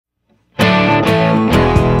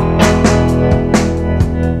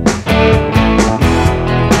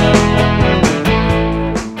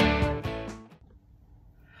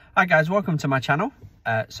Hi guys, welcome to my channel.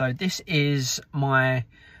 So this is my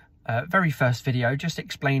very first video, just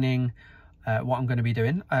explaining what I'm going to be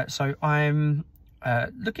doing. So I'm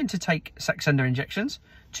looking to take Saxenda injections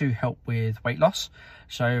to help with weight loss.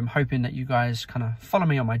 So I'm hoping that you guys kind of follow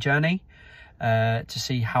me on my journey to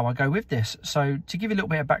see how I go with this. So to give you a little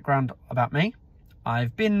bit of background about me,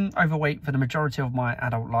 I've been overweight for the majority of my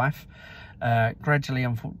adult life. Gradually,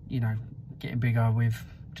 I'm, getting bigger with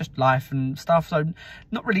just life and stuff, so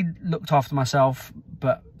not really looked after myself,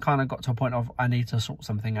 but kind of got to a point of I need to sort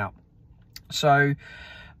something out. So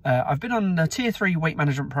I've been on the tier 3 weight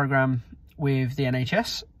management program with the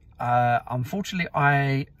NHS. Unfortunately,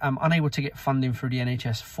 I am unable to get funding through the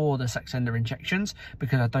NHS for the Saxenda injections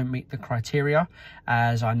because I don't meet the criteria,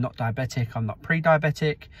 as I'm not diabetic, I'm not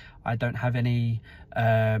pre-diabetic, I don't have any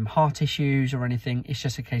heart issues or anything. It's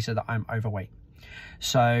just a case of that I'm overweight.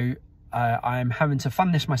 So I'm having to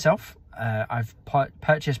fund this myself. I've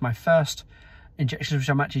purchased my first injections, which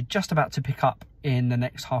I'm actually just about to pick up in the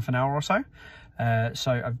next half an hour or so.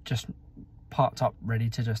 So I've just parked up ready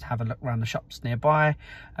to just have a look around the shops nearby.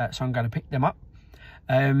 So I'm going to pick them up.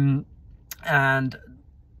 And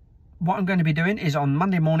what I'm going to be doing is on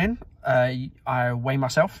Monday morning, I weigh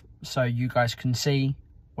myself so you guys can see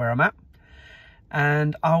where I'm at.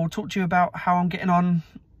 And I'll talk to you about how I'm getting on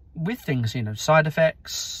with things, side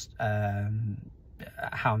effects,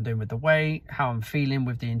 how I'm doing with the weight, how I'm feeling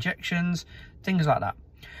with the injections, things like that.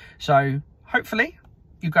 So hopefully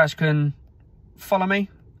you guys can follow me,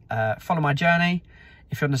 follow my journey.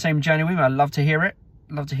 If you're on the same journey with me, I'd love to hear it.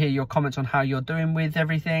 Love to hear your comments on how you're doing with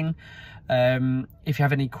everything. If you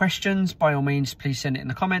have any questions, by all means, please send it in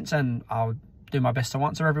the comments and I'll do my best to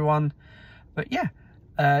answer everyone. But yeah,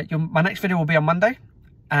 my next video will be on Monday,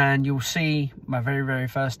 and you'll see my very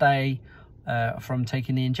first day from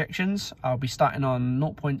taking the injections. I'll be starting on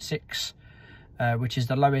 0.6, which is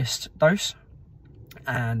the lowest dose,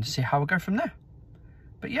 and see how we go from there.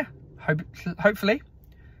 But yeah, hopefully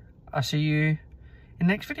I'll see you in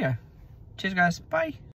the next video. Cheers guys, bye.